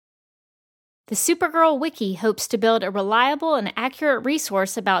The Supergirl Wiki hopes to build a reliable and accurate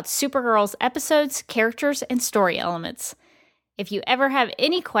resource about Supergirl's episodes, characters, and story elements. If you ever have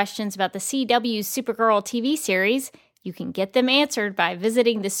any questions about the CW's Supergirl TV series, you can get them answered by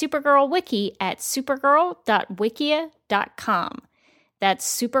visiting the Supergirl Wiki at supergirl.wikia.com.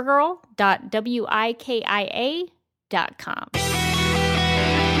 That's supergirl.wikia.com.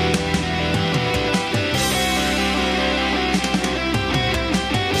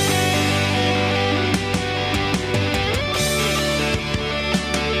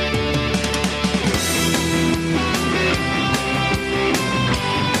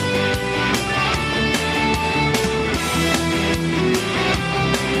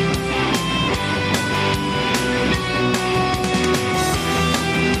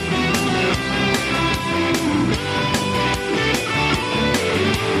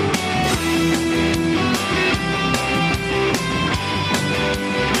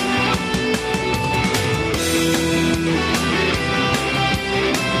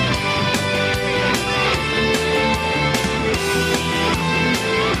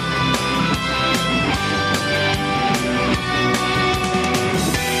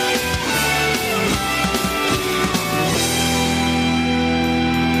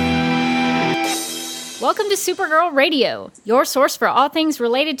 Welcome to Supergirl Radio, your source for all things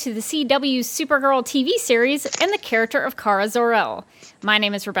related to the CW's Supergirl TV series and the character of Kara Zor-El. My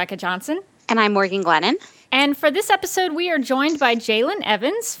name is Rebecca Johnson. And I'm Morgan Glennon. And for this episode, we are joined by Jalen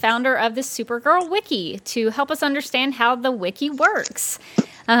Evans, founder of the Supergirl Wiki, to help us understand how the wiki works.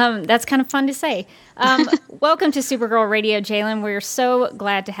 That's kind of fun to say. Welcome to Supergirl Radio, Jalen. We're so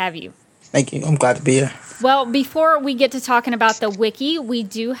glad to have you. Thank you. I'm glad to be here. Well, before we get to talking about the wiki, we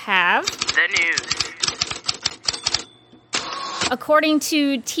do have the news. According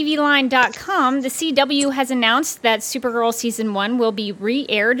to TVLine.com, the CW has announced that Supergirl Season 1 will be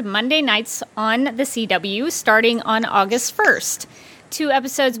re-aired Monday nights on the CW starting on August 1st. 2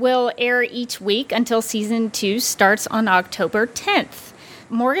 episodes will air each week until Season 2 starts on October 10th.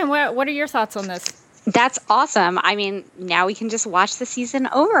 Morgan, what are your thoughts on this? That's awesome. I mean, now we can just watch the season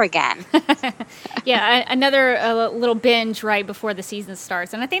over again. Yeah, another little binge right before the season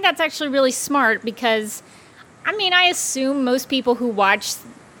starts. And I think that's actually really smart because, I mean, I assume most people who watch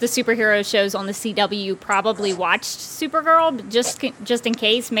the superhero shows on the CW probably watched Supergirl, but just in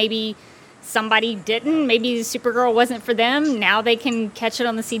case maybe somebody didn't. Maybe Supergirl wasn't for them. Now they can catch it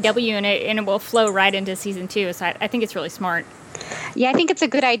on the CW and it will flow right into Season 2. So I think it's really smart. Yeah, I think it's a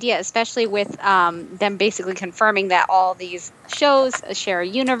good idea, especially with them basically confirming that all these shows share a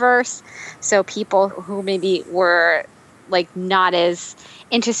universe. So people who maybe were like not as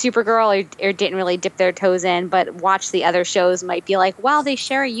into Supergirl or didn't really dip their toes in, but watch the other shows might be like, wow, they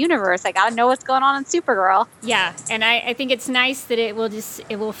share a universe. I got to know what's going on in Supergirl. Yeah, and I think it's nice that it will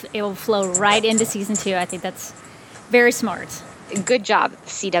flow right into Season 2. I think that's very smart. Good job,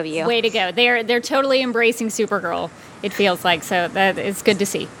 CW. Way to go. They're totally embracing Supergirl, it feels like, so that it's good to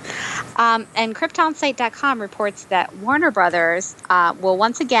see. And KryptonSite.com reports that Warner Brothers will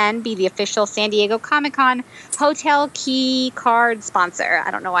once again be the official San Diego Comic-Con hotel key card sponsor.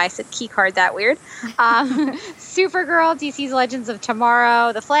 I don't know why I said key card that weird. Supergirl, DC's Legends of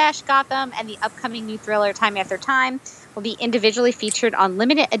Tomorrow, The Flash, Gotham, and the upcoming new thriller Time After Time will be individually featured on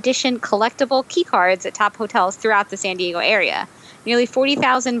limited edition collectible key cards at top hotels throughout the San Diego area. Nearly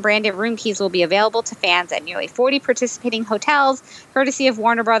 40,000 branded room keys will be available to fans at nearly 40 participating hotels, courtesy of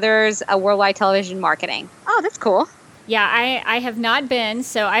Warner Brothers Worldwide Television Marketing. Oh, that's cool. Yeah, I have not been,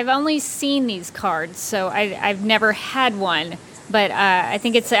 so I've only seen these cards, so I've never had one. But I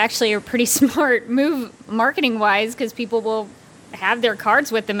think it's actually a pretty smart move marketing-wise because people will have their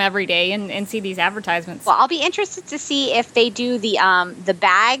cards with them every day and see these advertisements. Well, I'll be interested to see if they do the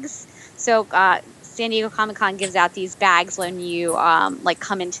bags. So San Diego Comic-Con gives out these bags when you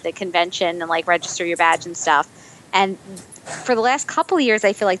come into the convention and register your badge and stuff. And for the last couple of years,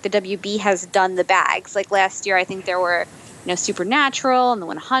 I feel like the WB has done the bags. Like last year, I think there were Supernatural and the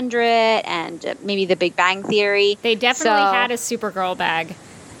 100 and maybe the Big Bang Theory. They definitely had a Supergirl bag,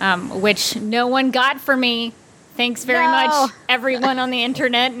 which no one got for me. Thanks very much, everyone on the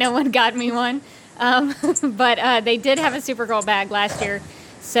internet. No one got me one. But they did have a Supergirl bag last year.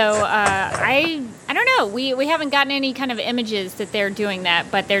 So I don't know. We haven't gotten any kind of images that they're doing that,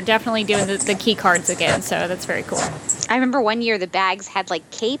 but they're definitely doing the key cards again. So that's very cool. I remember one year the bags had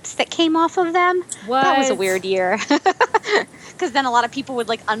capes that came off of them. What? That was a weird year. Because then a lot of people would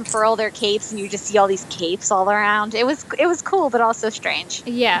unfurl their capes and you just see all these capes all around. It was cool, but also strange.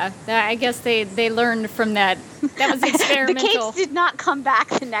 Yeah, I guess they learned from that. That was experimental. The capes did not come back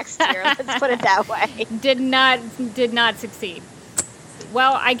the next year. Let's put it that way. Did not succeed.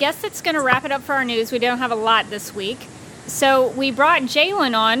 Well, I guess it's going to wrap it up for our news. We don't have a lot this week. So we brought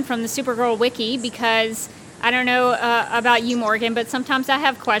Jalen on from the Supergirl Wiki because I don't know about you, Morgan, but sometimes I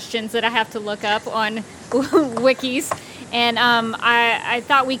have questions that I have to look up on wikis. And I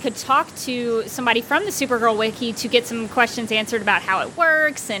thought we could talk to somebody from the Supergirl Wiki to get some questions answered about how it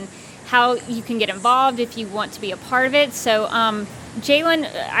works and how you can get involved if you want to be a part of it. So, Jalen,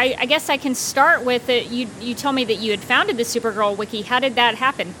 I guess I can start with it. You told me that you had founded the Supergirl Wiki. How did that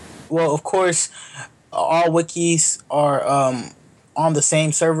happen? Well, of course, all wikis are on the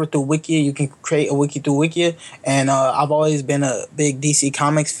same server through Wikia. You can create a wiki through Wikia. And I've always been a big DC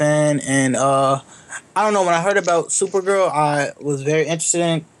Comics fan. And I don't know, when I heard about Supergirl, I was very interested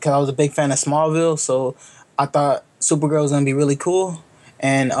in it because I was a big fan of Smallville. So I thought Supergirl was going to be really cool.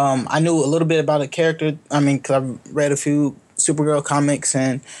 And I knew a little bit about the character. I mean, because I've read a few Supergirl comics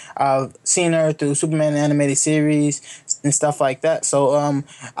and I've seen her through Superman animated series and stuff like that. So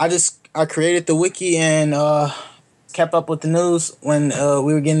I created the wiki and kept up with the news when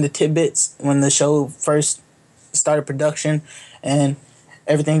we were getting the tidbits when the show first started production, and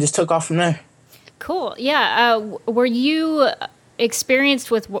everything just took off from there. Cool. Yeah. Were you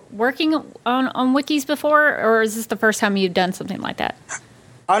experienced with working on wikis before, or is this the first time you've done something like that?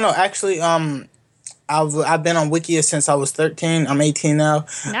 Oh no, actually, I've been on Wikia since I was 13. I'm 18 now.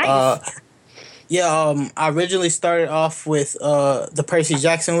 Nice. I originally started off with the Percy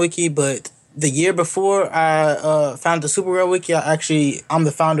Jackson Wiki, but the year before I found the Supergirl Wiki, I'm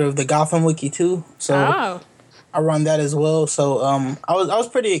the founder of the Gotham Wiki too. So I run that as well. So I was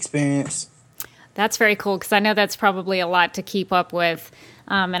pretty experienced. That's very cool because I know that's probably a lot to keep up with.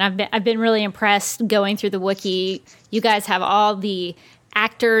 And I've been really impressed going through the wiki. You guys have all the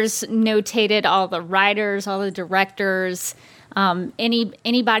actors notated, all the writers, all the directors,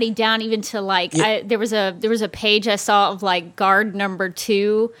 anybody down even to like there was a page I saw of like guard number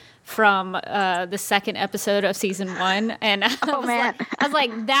 2 from the second episode of season 1, and I was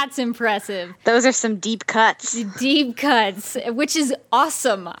like, that's impressive. Those are some deep cuts. Deep cuts, which is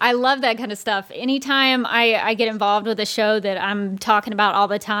awesome. I love that kind of stuff. Anytime I get involved with a show that I'm talking about all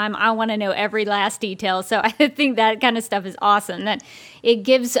the time, I want to know every last detail. So I think that kind of stuff is awesome. That it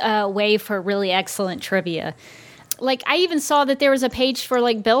gives a way for really excellent trivia. Like I even saw that there was a page for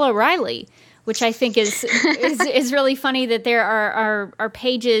like Bill O'Reilly, which I think is really funny that there are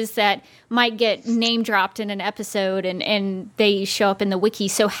pages that might get name dropped in an episode and they show up in the wiki.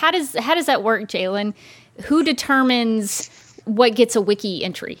 So how does that work, Jalen? Who determines what gets a wiki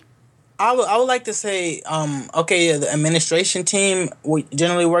entry? I would like to say, the administration team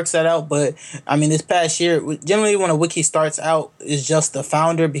generally works that out. But I mean, this past year, generally when a wiki starts out, it's just the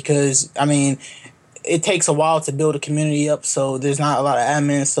founder because I mean, it takes a while to build a community up, so there's not a lot of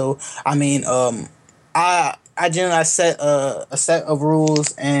admin. So I mean, I generally set a set of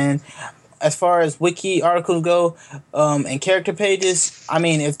rules, and as far as wiki articles go, and character pages, I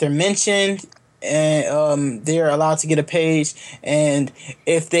mean, if they're mentioned, and they're allowed to get a page, and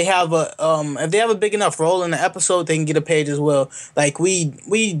if they have a big enough role in the episode, they can get a page as well. Like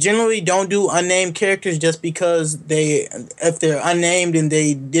we generally don't do unnamed characters just because if they're unnamed and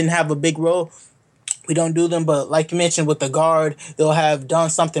they didn't have a big role, we don't do them. But like you mentioned with the guard, they'll have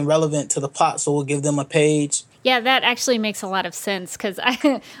done something relevant to the plot, so we'll give them a page. Yeah, that actually makes a lot of sense because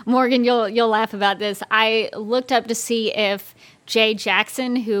Morgan, you'll laugh about this. I looked up to see if Jay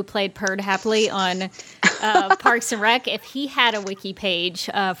Jackson, who played Perd Hapley on Parks and Rec, if he had a wiki page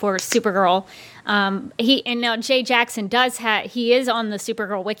for Supergirl. Now Jay Jackson he is on the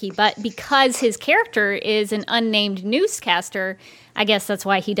Supergirl wiki, but because his character is an unnamed newscaster, I guess that's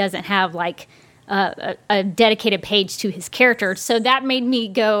why he doesn't have like a dedicated page to his character. So that made me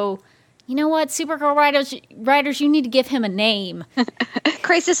go, you know what, Supergirl writers, you need to give him a name.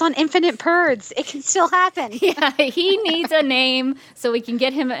 Crisis on Infinite Perds. It can still happen. Yeah, he needs a name so we can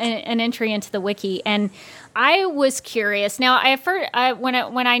get him an entry into the wiki. And I was curious. Now, when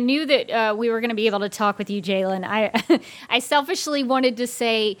I knew that we were going to be able to talk with you, Jalen, I selfishly wanted to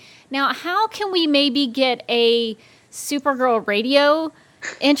say, now, how can we maybe get a Supergirl radio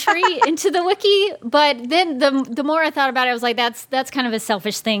entry into the wiki? But then the more I thought about it, I was like, that's kind of a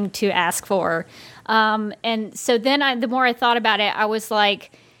selfish thing to ask for. And so then the more I thought about it, I was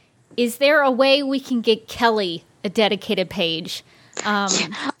like, is there a way we can get Kelly a dedicated page?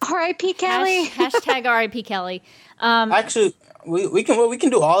 R.I.P. Kelly. Hashtag R.I.P. Kelly. Actually, we can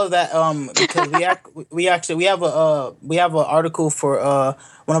do all of that because we have an article for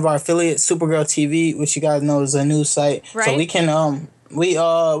one of our affiliates, Supergirl TV, which you guys know is a news site. Right. So we can we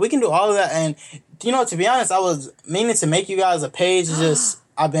can do all of that. And you know, to be honest, I was meaning to make you guys a page. Just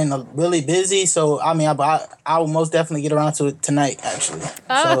I've been really busy, so I mean, I will most definitely get around to it tonight, actually.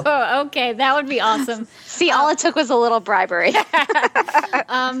 Oh, okay, that would be awesome. See, all it took was a little bribery.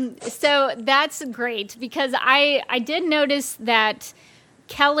 So that's great, because I did notice that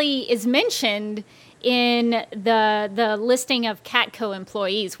Kelly is mentioned in the listing of Catco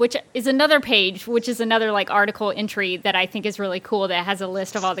employees, which is another page, which is another like article entry that I think is really cool, that has a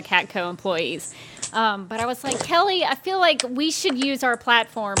list of all the Catco employees. But I was like, Kelly, I feel like we should use our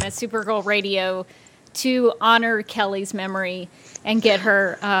platform as Supergirl Radio to honor Kelly's memory and get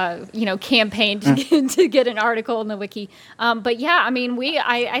her, campaign to get an article in the wiki. But yeah, I mean,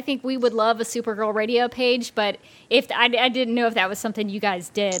 I think we would love a Supergirl Radio page, but if I didn't know if that was something you guys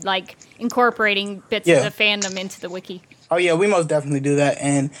did, like incorporating bits of the fandom into the wiki. Oh yeah, we most definitely do that,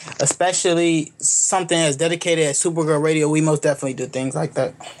 and especially something as dedicated as Supergirl Radio, we most definitely do things like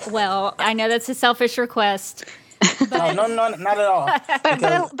that. Well, I know that's a selfish request. But no, not at all.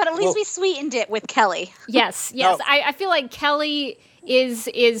 But at least we sweetened it with Kelly. Yes. No. I feel like Kelly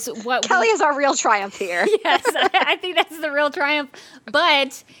is what Kelly is our real triumph here. Yes, I think that's the real triumph.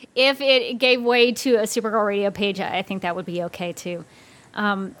 But if it gave way to a Supergirl Radio page, I think that would be okay too.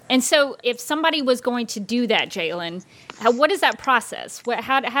 And so, if somebody was going to do that, Jalen, what is that process?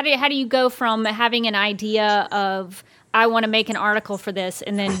 How do you go from having an idea of I want to make an article for this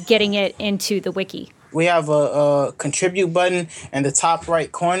and then getting it into the wiki? We have a contribute button in the top right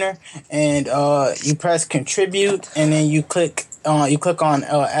corner, and you press contribute, and then you click on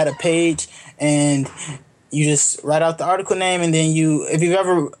add a page, and you just write out the article name, and then if you've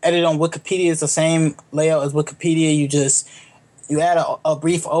ever edited on Wikipedia, it's the same layout as Wikipedia. You add a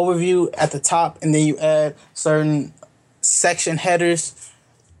brief overview at the top, and then you add certain section headers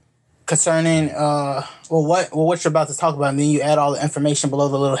concerning what you're about to talk about, and then you add all the information below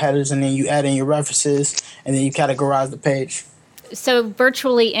the little headers, and then you add in your references, and then you categorize the page. So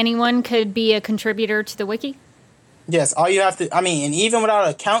virtually anyone could be a contributor to the wiki? Yes, all you have to, and even without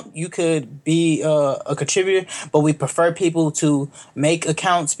an account, you could be a contributor, but we prefer people to make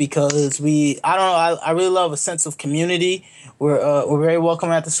accounts because I really love a sense of community. We're very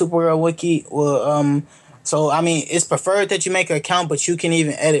welcome at the Supergirl Wiki. So, it's preferred that you make an account, but you can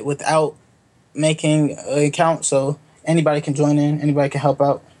even edit without making an account. So anybody can join in, anybody can help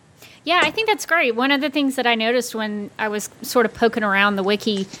out. Yeah, I think that's great. One of the things that I noticed when I was sort of poking around the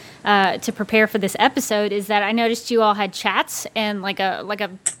wiki to prepare for this episode is that I noticed you all had chats and like a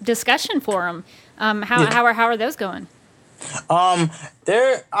discussion forum. How are those going? I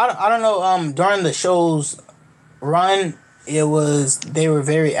don't know. During the show's run, they were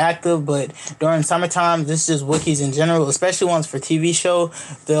very active, but during summertime, this is just wikis in general, especially ones for TV show,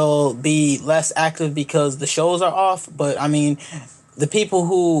 they'll be less active because the shows are off. But the people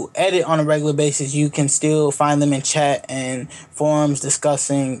who edit on a regular basis, you can still find them in chat and forums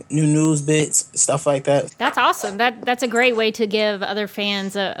discussing new news bits, stuff like that. That's awesome. That's a great way to give other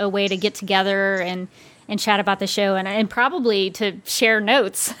fans a way to get together and chat about the show and probably to share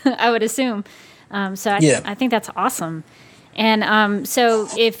notes, I would assume. I think that's awesome. And so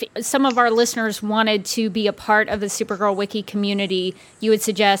if some of our listeners wanted to be a part of the Supergirl Wiki community, you would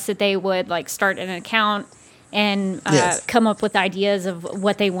suggest that they would start an account and come up with ideas of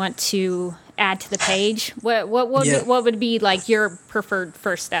what they want to add to the page. What would be your preferred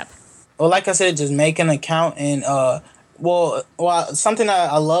first step? Well, like I said, just make an account and something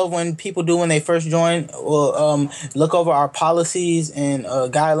that I love when people do when they first join, look over our policies and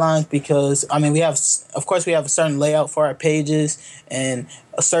guidelines, because we have a certain layout for our pages and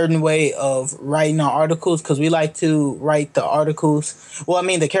a certain way of writing our articles, because we like to write the articles.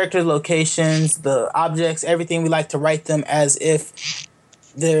 The characters' locations, the objects, everything, we like to write them as if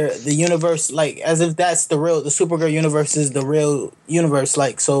the universe, as if that's the Supergirl universe is the real universe,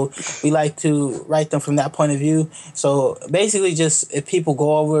 so we like to write them from that point of view. So basically, just if people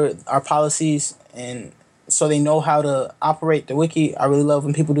go over our policies and so they know how to operate the wiki, I really love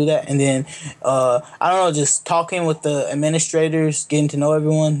when people do that. And then just talking with the administrators, getting to know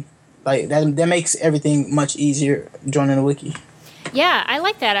everyone, that makes everything much easier joining the wiki. Yeah, I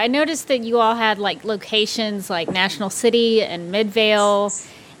like that. I noticed that you all had locations like National City and Midvale,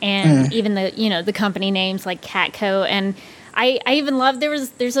 and even the company names like Catco. And I even love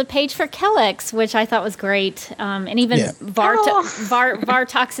there's a page for Kellex, which I thought was great, and even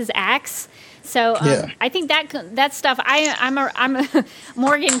Vartox's Axe. So I think that stuff.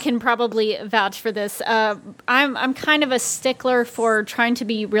 Morgan can probably vouch for this. I'm kind of a stickler for trying to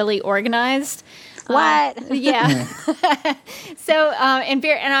be really organized. What? Yeah. So, and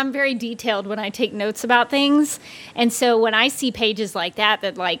I'm very detailed when I take notes about things. And so when I see pages like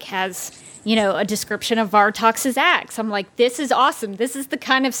that like has, a description of Vartox's axe, I'm like, this is awesome. This is the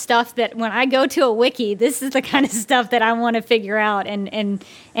kind of stuff that when I go to a wiki, this is the kind of stuff that I want to figure out and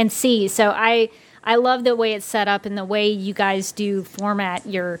see. So I love the way it's set up and the way you guys do format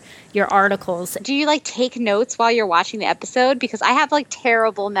your articles. Do you take notes while you're watching the episode? Because I have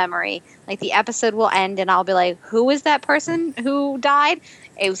terrible memory. The episode will end and I'll be like, who was that person who died?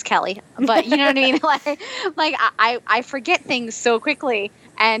 It was Kelly. But you know what I mean? I forget things so quickly.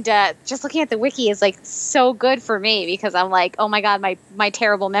 And just looking at the wiki is so good for me because I'm like, oh my God, my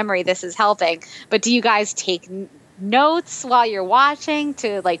terrible memory, this is helping. But do you guys take notes while you're watching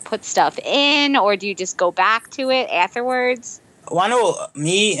to put stuff in, or do you just go back to it afterwards? Well, I know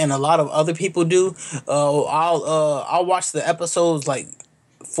me and a lot of other people do. I'll watch the episodes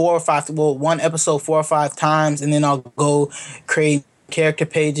 4 or 5. Well, one episode 4 or 5 times, and then I'll go create character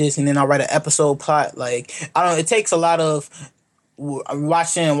pages, and then I'll write an episode plot. I don't know. It takes a lot of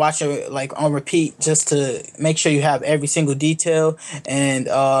watching on repeat just to make sure you have every single detail. And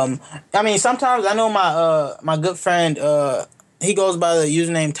I mean, sometimes I know my good friend, he goes by the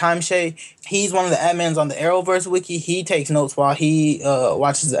username Timeshay. He's one of the admins on the Arrowverse wiki. He takes notes while he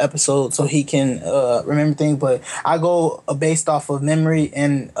watches the episode so he can remember things. But I go based off of memory,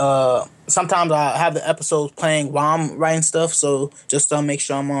 and sometimes I have the episodes playing while I'm writing stuff. So just to make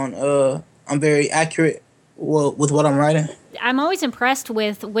sure I'm very accurate with what I'm writing. I'm always impressed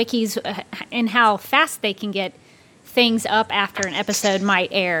with wikis and how fast they can get things up after an episode might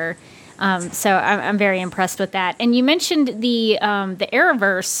air. So I'm very impressed with that. And you mentioned the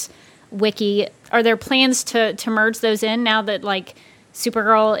Arrowverse wiki. Are there plans to merge those in now that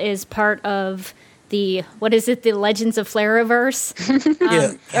Supergirl is part of the Legends of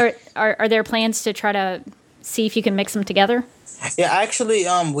Flaraverse? Yeah. Are there plans to try to see if you can mix them together? Yeah, actually,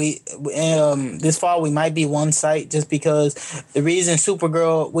 we this fall we might be one site, just because the reason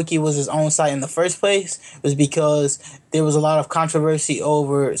Supergirl Wiki was its own site in the first place was because there was a lot of controversy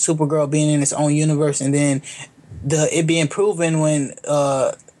over Supergirl being in its own universe, and then it being proven when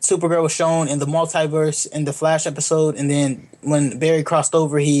Supergirl was shown in the multiverse in the Flash episode, and then when Barry crossed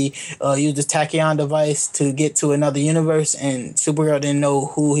over, he used the tachyon device to get to another universe, and Supergirl didn't know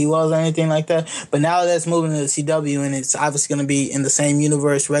who he was or anything like that. But now that's moving to the CW, and it's obviously going to be in the same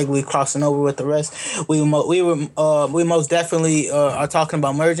universe, regularly crossing over with the rest. We most definitely are talking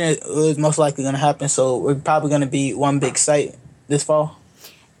about merging. It was most likely going to happen, so we're probably going to be one big site this fall.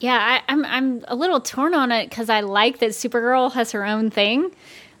 Yeah, I'm a little torn on it because I like that Supergirl has her own thing.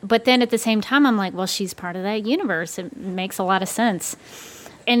 But then at the same time, I'm like, well, she's part of that universe. It makes a lot of sense.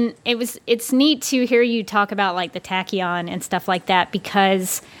 And it's neat to hear you talk about the tachyon and stuff like that,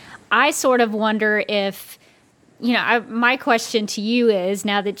 because I sort of wonder if, my question to you is,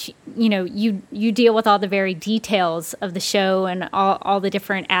 now that you deal with all the very details of the show and all the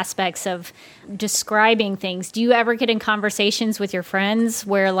different aspects of describing things, do you ever get in conversations with your friends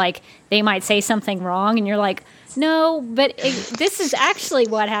where they might say something wrong and you're like, no, but this is actually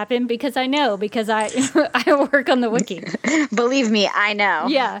what happened because I I work on the wiki. Believe me, I know.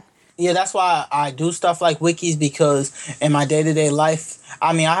 Yeah. Yeah, that's why I do stuff like wikis, because in my day-to-day life,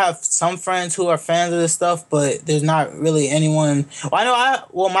 I mean, I have some friends who are fans of this stuff, but there's not really anyone.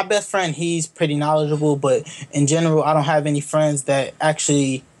 Well, my best friend, he's pretty knowledgeable, but in general, I don't have any friends that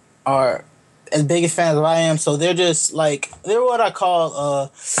actually are as big as fans as I am. So they're just they're what I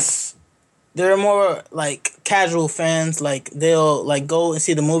call they're more casual fans. They'll go and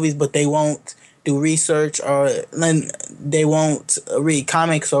see the movies, but they won't do research, or they won't read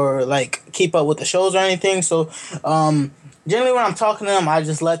comics or keep up with the shows or anything. So generally when I'm talking to them, I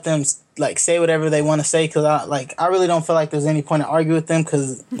just let them say whatever they want to say, because I really don't feel like there's any point to argue with them,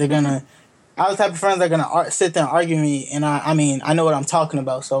 because they're gonna I'm the type of friends that are gonna sit there and argue with me, and I mean I know what I'm talking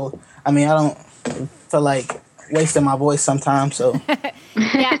about, so I mean I don't feel like wasting my voice sometimes. So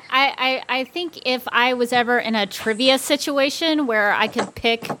yeah, I think if I was ever in a trivia situation where I could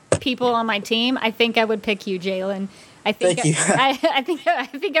pick people on my team, I think I would pick you, Jalen. Thank you. I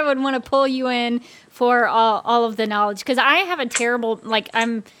think I would want to pull you in for all of the knowledge, because I have a terrible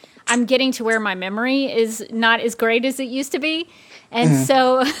I'm getting to where my memory is not as great as it used to be. And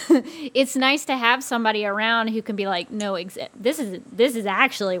so it's nice to have somebody around who can be like, no, this is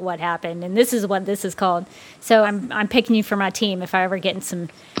actually what happened, and this is what this is called. So I'm picking you for my team if I ever get in some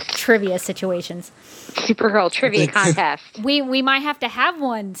trivia situations. Supergirl trivia contest. We might have to have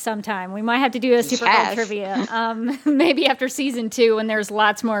one sometime. We might have to do a Supergirl trivia. Maybe after season 2, when there's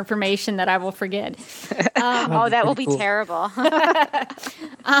lots more information that I will forget. That will be terrible.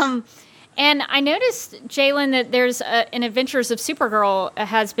 And I noticed, Jalen, that there's an Adventures of Supergirl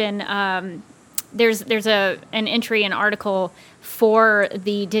has been there's an entry, an article for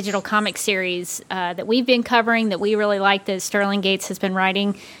the digital comic series that we've been covering that we really like, that Sterling Gates has been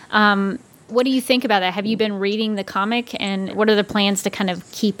writing. What do you think about that? Have you been reading the comic, and what are the plans to kind of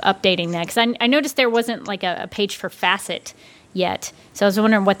keep updating that? Because I noticed there wasn't like a page for Facet yet, so I was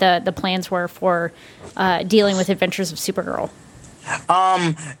wondering what the plans were for dealing with Adventures of Supergirl.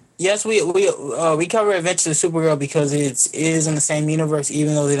 Yes, we cover Adventures of Supergirl because it is in the same universe,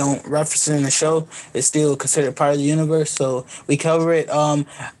 even though they don't reference it in the show. It's still considered part of the universe, so we cover it.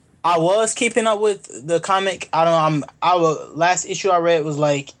 I was keeping up with the comic. Our last issue I read was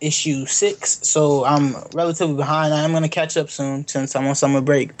like issue 6, so I'm relatively behind. I am going to catch up soon since I'm on summer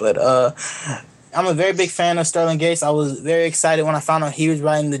break, but I'm a very big fan of Sterling Gates. I was very excited when I found out he was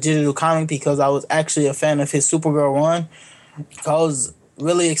writing the digital comic because I was actually a fan of his Supergirl run. I was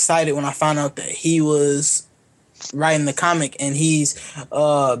really excited when I found out that he was writing the comic, and he's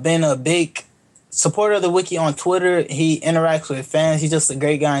been a big supporter of the wiki on Twitter. He interacts with fans. He's just a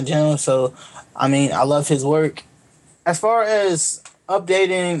great guy in general. So, I mean, I love his work. As far as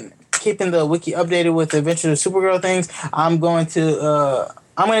keeping the wiki updated with the Adventures of Supergirl things, I'm going to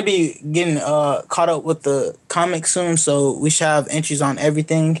be getting caught up with the comic soon, so we should have entries on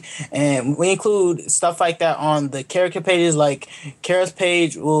everything. And we include stuff like that on the character pages. Like Kara's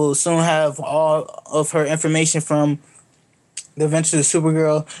page will soon have all of her information from the Adventures of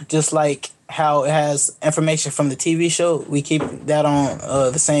Supergirl, just like how it has information from the TV show. We keep that on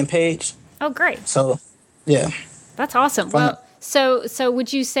the same page. Oh, great. So, yeah. That's awesome. Well, so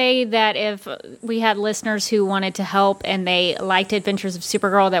would you say that if we had listeners who wanted to help and they liked Adventures of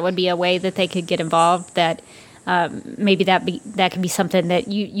Supergirl, that would be a way that they could get involved, that maybe that could be something that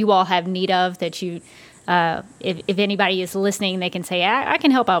you all have need of, that you if anybody is listening, they can say, I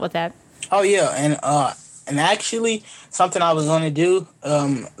can help out with that. Oh, yeah. And actually, something I was going to do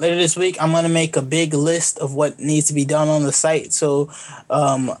later this week, I'm going to make a big list of what needs to be done on the site. So,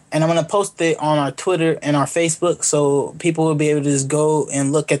 and I'm going to post it on our Twitter and our Facebook, so people will be able to just go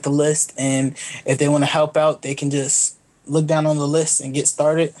and look at the list. And if they want to help out, they can just look down on the list and get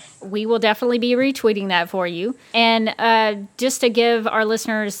started. We will definitely be retweeting that for you. And just to give our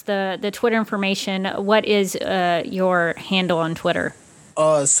listeners the Twitter information, what is your handle on Twitter?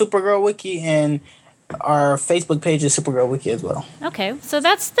 Supergirl Wiki, and our Facebook page is Supergirl Wiki as well. Okay, so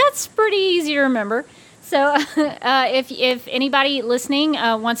that's pretty easy to remember. So if anybody listening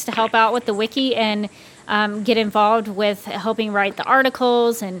wants to help out with the wiki and get involved with helping write the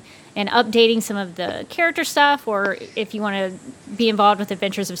articles and updating some of the character stuff, or if you want to be involved with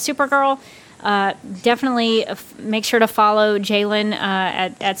Adventures of Supergirl, definitely make sure to follow Jalen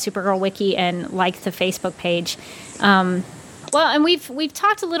at Supergirl Wiki and like the Facebook page. Well, and we've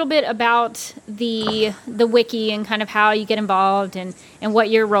talked a little bit about the wiki and kind of how you get involved and what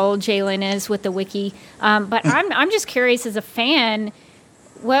your role, Jalen, is with the wiki. But I'm just curious, as a fan,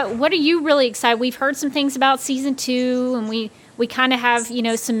 what are you really excited? We've heard some things about season 2, and we kind of have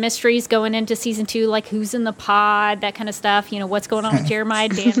some mysteries going into season 2, like who's in the pod, that kind of stuff. What's going on with Jeremiah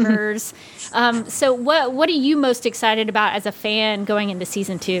Danvers. So what are you most excited about as a fan going into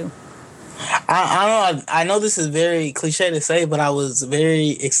season 2? I know this is very cliche to say, but I was very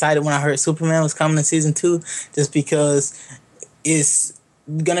excited when I heard Superman was coming in season 2, just because it's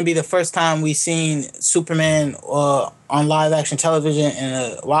going to be the first time we've seen Superman on live action television in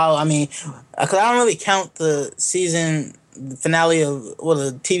a while. I mean, because I don't really count the season finale of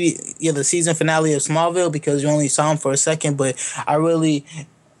the season finale of Smallville, because you only saw him for a second. But I'm really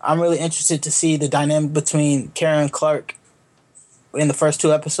interested to see the dynamic between Kara and Clark in the first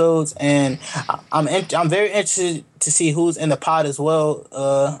 2 episodes, and I'm very interested to see who's in the pod as well,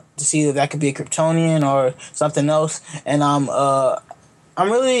 to see if that could be a Kryptonian or something else. And I'm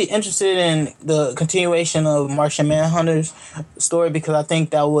really interested in the continuation of Martian Manhunter's story, because I think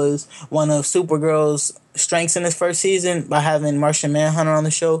that was one of Supergirl's strengths in this first season, by having Martian Manhunter on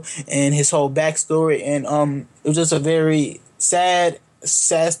the show and his whole backstory. And it was just a very sad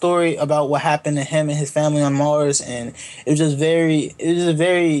story about what happened to him and his family on Mars, and it was a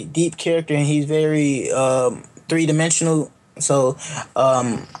very deep character, and he's very 3-dimensional. So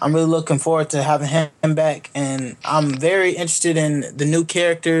I'm really looking forward to having him back, and I'm very interested in the new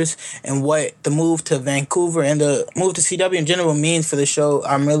characters and what the move to Vancouver and the move to CW in general means for the show.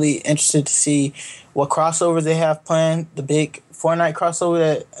 I'm really interested to see what crossovers they have planned, the big Fortnite crossover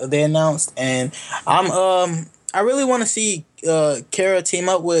that they announced, and I really want to see Kara team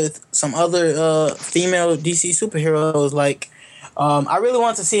up with some other female DC superheroes. Like, I really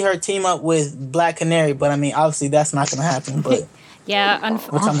want to see her team up with Black Canary, but I mean, obviously that's not going to happen. But Yeah,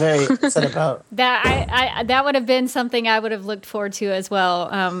 which I'm very upset about. That would have been something I would have looked forward to as well.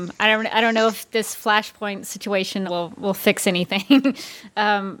 I don't know if this Flashpoint situation will fix anything,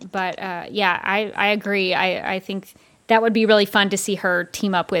 but I agree. I think that would be really fun to see her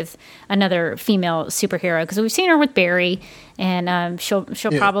team up with another female superhero, because we've seen her with Barry, and she'll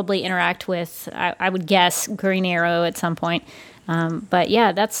probably interact with, I would guess, Green Arrow at some point. But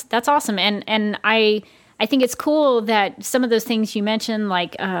yeah, that's awesome, and I think it's cool that some of those things you mentioned,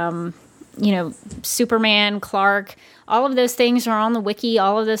 like Superman, Clark, all of those things are on the wiki.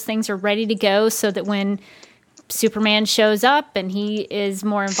 All of those things are ready to go, so that when Superman shows up and he is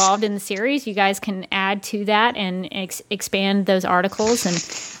more involved in the series, you guys can add to that and expand those articles.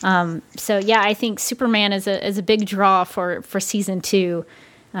 And so, yeah, I think Superman is a big draw for season 2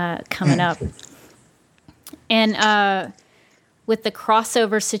 coming up. And with the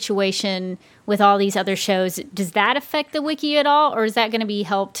crossover situation with all these other shows, does that affect the wiki at all, or is that going to be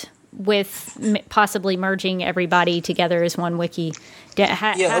helped with possibly merging everybody together as one wiki?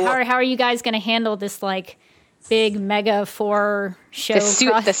 How are you guys going to handle this, like, big mega 4 show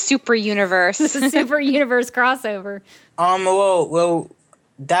the super universe the super universe crossover? Well,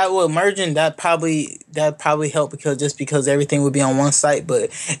 that will merging that probably help, because everything would be on one site.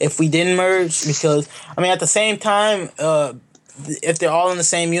 But if we didn't merge, because at the same time, if they're all in the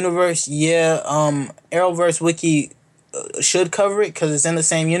same universe, Arrowverse wiki should cover it because it's in the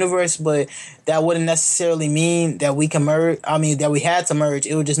same universe, but that wouldn't necessarily mean that we can merge. That we had to merge.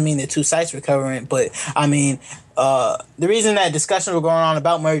 It would just mean that 2 sites were covering it. But the reason that discussions were going on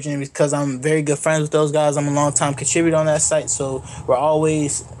about merging is because I'm very good friends with those guys. I'm a long time contributor on that site, so we're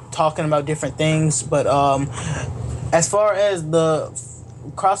always talking about different things. But as far as the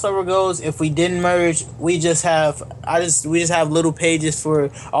crossover goes, if we didn't merge, we just have little pages for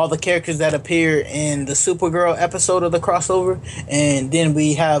all the characters that appear in the Supergirl episode of the crossover, and then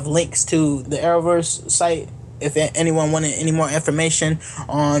we have links to the Arrowverse site if anyone wanted any more information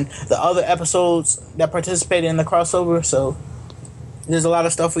on the other episodes that participated in the crossover. So there's a lot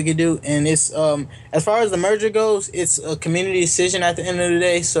of stuff we could do, and it's as far as the merger goes, it's a community decision at the end of the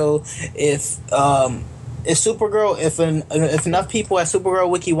day. So if Supergirl, if enough people at Supergirl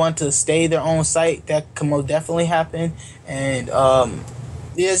Wiki want to stay their own site, that can most definitely happen. And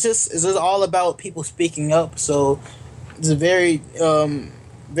it's just all about people speaking up. So there's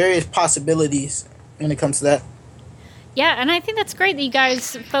various possibilities when it comes to that. Yeah, and I think that's great that you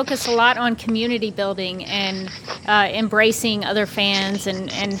guys focus a lot on community building and embracing other fans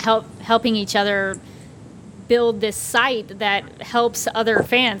and helping each other build this site that helps other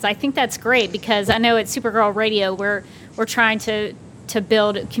fans. I think that's great, because I know at Supergirl Radio we're trying to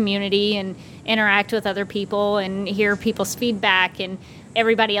build community and interact with other people and hear people's feedback and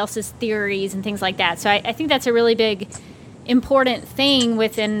everybody else's theories and things like that. So I think that's a really big important thing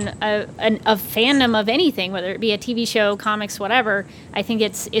within a fandom of anything, whether it be a TV show, comics, whatever. I think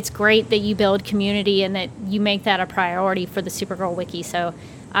it's great that you build community and that you make that a priority for the Supergirl Wiki. So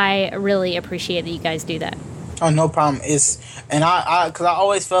I really appreciate that you guys do that. Oh, no problem. Because I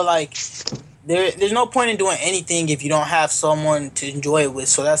always feel like there's no point in doing anything if you don't have someone to enjoy it with.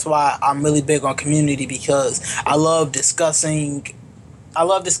 So that's why I'm really big on community, because I love discussing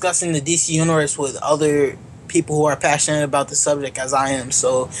the DC universe with other people who are passionate about the subject as I am.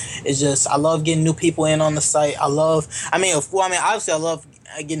 So it's just, I love getting new people in on the site. Obviously I love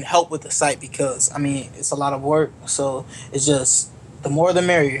getting help with the site, because it's a lot of work. So it's just, the more the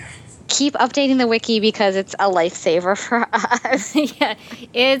merrier. Keep updating the wiki, because it's a lifesaver for us. Yeah,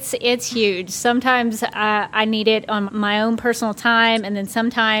 it's huge. Sometimes I need it on my own personal time, and then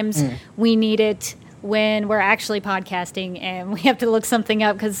sometimes we need it when we're actually podcasting and we have to look something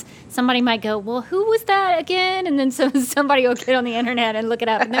up, because somebody might go, well, who was that again? And then somebody will get on the internet and look it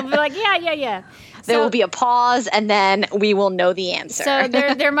up, and they'll be like, yeah. There will be a pause, and then we will know the answer. So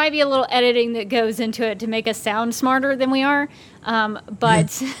there might be a little editing that goes into it to make us sound smarter than we are. But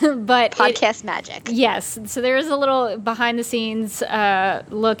podcast magic. Yes. So there is a little behind the scenes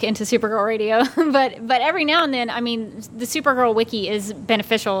look into Supergirl Radio. but every now and then, the Supergirl Wiki is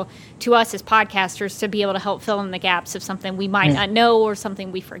beneficial to us as podcasters to be able to help fill in the gaps of something we might not know or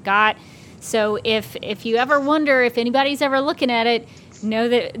something we forgot. So if you ever wonder if anybody's ever looking at it, know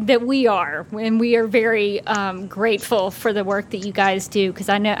that we are, and we are very grateful for the work that you guys do, because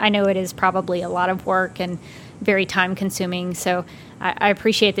I know it is probably a lot of work and very time consuming. So I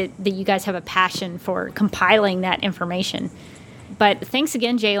appreciate that you guys have a passion for compiling that information. But thanks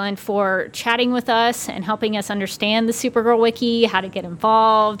again, Jalen, for chatting with us and helping us understand the Supergirl Wiki, how to get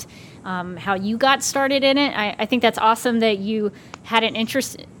involved, how you got started in it. I think that's awesome that you had an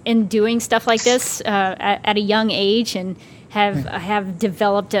interest in doing stuff like this at a young age, and have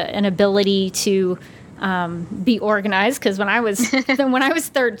developed an ability to be organized. Because when I was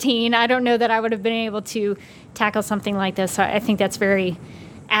 13, I don't know that I would have been able to tackle something like this. So I think that's very.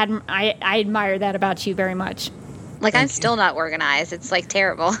 I admire that about you very much. Like, I'm still not organized. It's, like,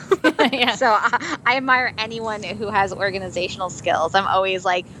 terrible. Yeah. So I admire anyone who has organizational skills. I'm always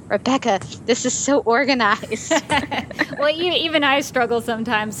like, Rebecca, this is so organized. Well, even I struggle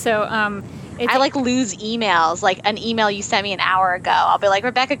sometimes. So I, like, lose emails. Like, an email you sent me an hour ago. I'll be like,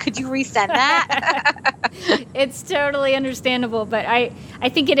 Rebecca, could you resend that? It's totally understandable. But I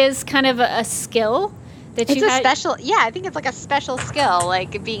think it is kind of a skill that it's a special, yeah, I think it's like a special skill,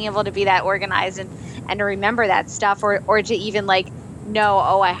 like being able to be that organized and to remember that stuff, or to even like know,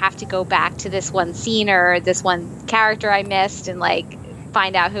 oh, I have to go back to this one scene or this one character I missed and like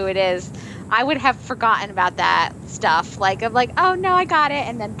find out who it is. I would have forgotten about that stuff. Like, I'm like, oh no, I got it,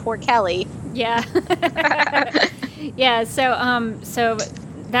 and then poor Kelly. Yeah. Yeah. So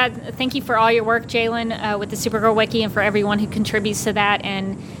that. Thank you for all your work, Jalen, with the Supergirl Wiki, and for everyone who contributes to that.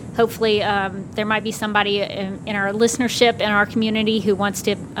 And hopefully there might be somebody in our listenership, in our community, who wants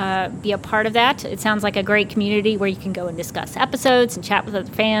to be a part of that. It sounds like a great community where you can go and discuss episodes and chat with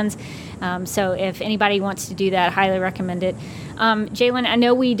other fans. So if anybody wants to do that, I highly recommend it. Jalen, I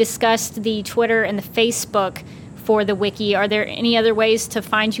know we discussed the Twitter and the Facebook for the Wiki. Are there any other ways to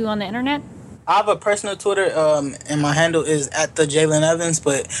find you on the internet? I have a personal Twitter, and my handle is @the_Jalen_Evans.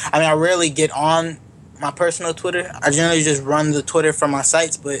 But I mean, I rarely get on my personal Twitter. I generally just run the Twitter from my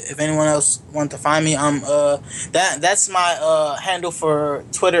sites. But if anyone else wants to find me, that's my handle for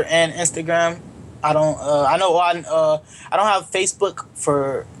Twitter and Instagram. I don't have Facebook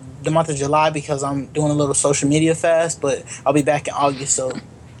for the month of July because I'm doing a little social media fast. But I'll be back in August. So.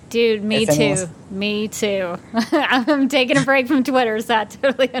 Dude, me too. Me too. I'm taking a break from Twitter, so I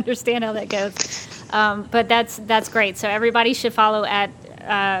totally understand how that goes. But that's great. So everybody should follow at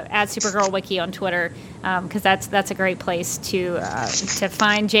Supergirl Wiki on Twitter, because that's a great place to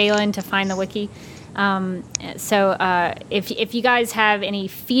find Jalen, to find the wiki. So if you guys have any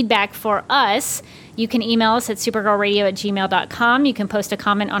feedback for us, you can email us at supergirlradio@gmail.com. You can post a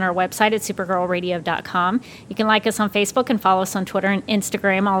comment on our website at supergirlradio.com. You can like us on Facebook and follow us on Twitter and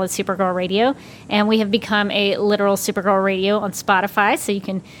Instagram, all at Supergirl Radio. And we have become a literal Supergirl Radio on Spotify, so you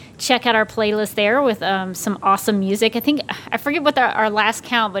can check out our playlist there with some awesome music. I forget what our last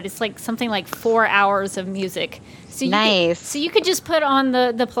count, but it's like something like 4 hours of music. So nice. You could just put on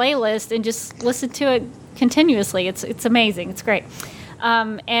the playlist and just listen to it continuously. It's amazing. It's great.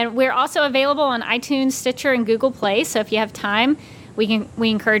 And we're also available on iTunes, Stitcher, and Google Play. So if you have time, we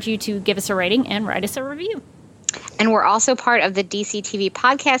encourage you to give us a rating and write us a review. And we're also part of the DC TV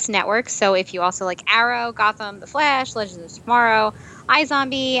Podcast Network. So if you also like Arrow, Gotham, The Flash, Legends of Tomorrow,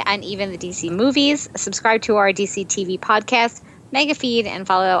 iZombie, and even the DC movies, subscribe to our DC TV Podcast mega feed and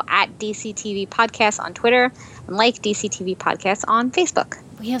follow at DC TV Podcast on Twitter and like DC TV Podcast on Facebook.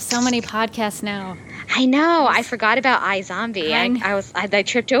 We have so many podcasts now. I know. I forgot about iZombie. I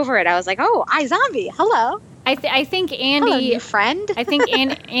tripped over it. I was like, oh, iZombie. Hello. I think Andy, hello, new friend. I think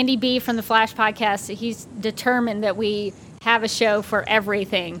Andy B from the Flash podcast, he's determined that we have a show for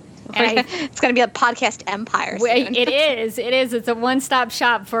everything. It's going to be a podcast empire soon. It is. It's a one-stop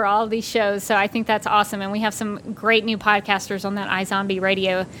shop for all these shows. So I think that's awesome. And we have some great new podcasters on that iZombie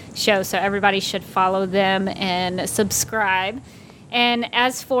radio show. So everybody should follow them and subscribe. And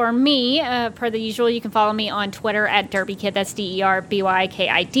as for me, per the usual, you can follow me on Twitter at DerbyKid. That's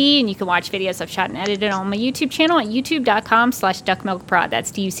DerbyKid. And you can watch videos I've shot and edited on my YouTube channel at youtube.com/DuckMilkProd. That's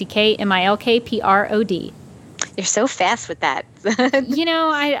DuckMilkProd. You're so fast with that. You know,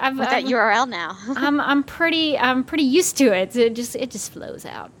 I've that URL now. I'm pretty used to it. It just flows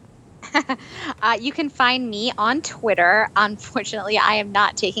out. You can find me on Twitter. Unfortunately, I am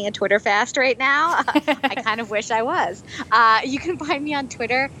not taking a Twitter fast right now. I kind of wish I was. You can find me on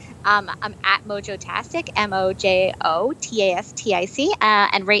Twitter. I'm at Mojotastic, MOJOTASTIC.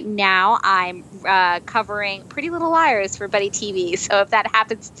 And right now I'm covering Pretty Little Liars for Buddy TV. So if that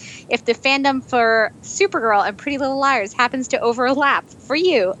happens, if the fandom for Supergirl and Pretty Little Liars happens to overlap for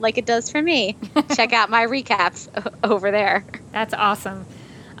you, like it does for me, check out my recaps over there. That's awesome.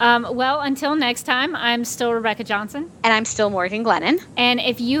 Well, until next time, I'm still Rebecca Johnson. And I'm still Morgan Glennon. And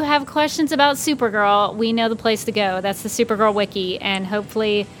if you have questions about Supergirl, we know the place to go. That's the Supergirl Wiki. And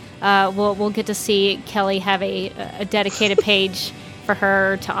hopefully we'll get to see Kelly have a dedicated page for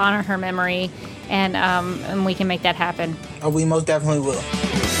her to honor her memory. And we can make that happen. We most definitely will.